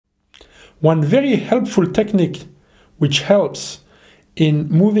One very helpful technique which helps in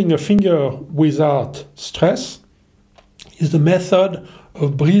moving a finger without stress is the method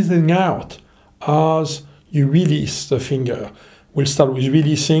of breathing out as you release the finger. We'll start with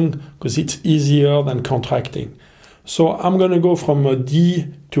releasing because it's easier than contracting. So I'm going to go from a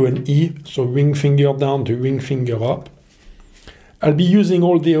D to an E, so ring finger down to ring finger up. I'll be using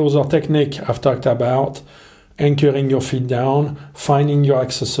all the other technique I've talked about, anchoring your feet down, finding your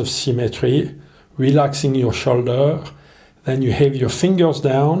axis of symmetry, relaxing your shoulder. Then you have your fingers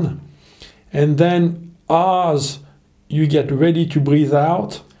down, and then as you get ready to breathe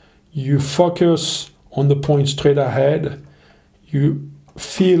out, you focus on the point straight ahead. You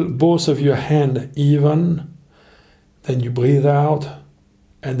feel both of your hands even. Then you breathe out,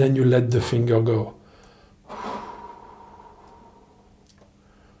 and then you let the finger go.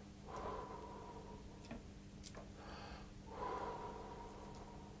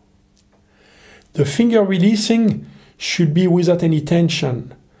 The finger releasing should be without any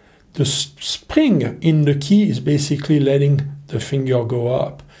tension. The spring in the key is basically letting the finger go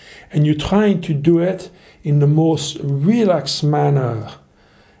up. And you're trying to do it in the most relaxed manner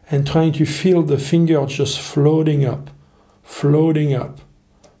and trying to feel the finger just floating up, floating up,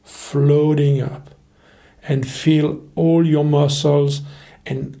 floating up. And feel all your muscles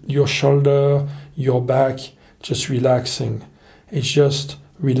and your shoulder, your back just relaxing. It's just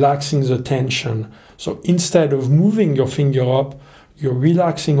relaxing the tension. So instead of moving your finger up, you're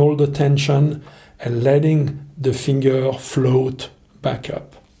relaxing all the tension and letting the finger float back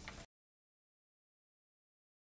up.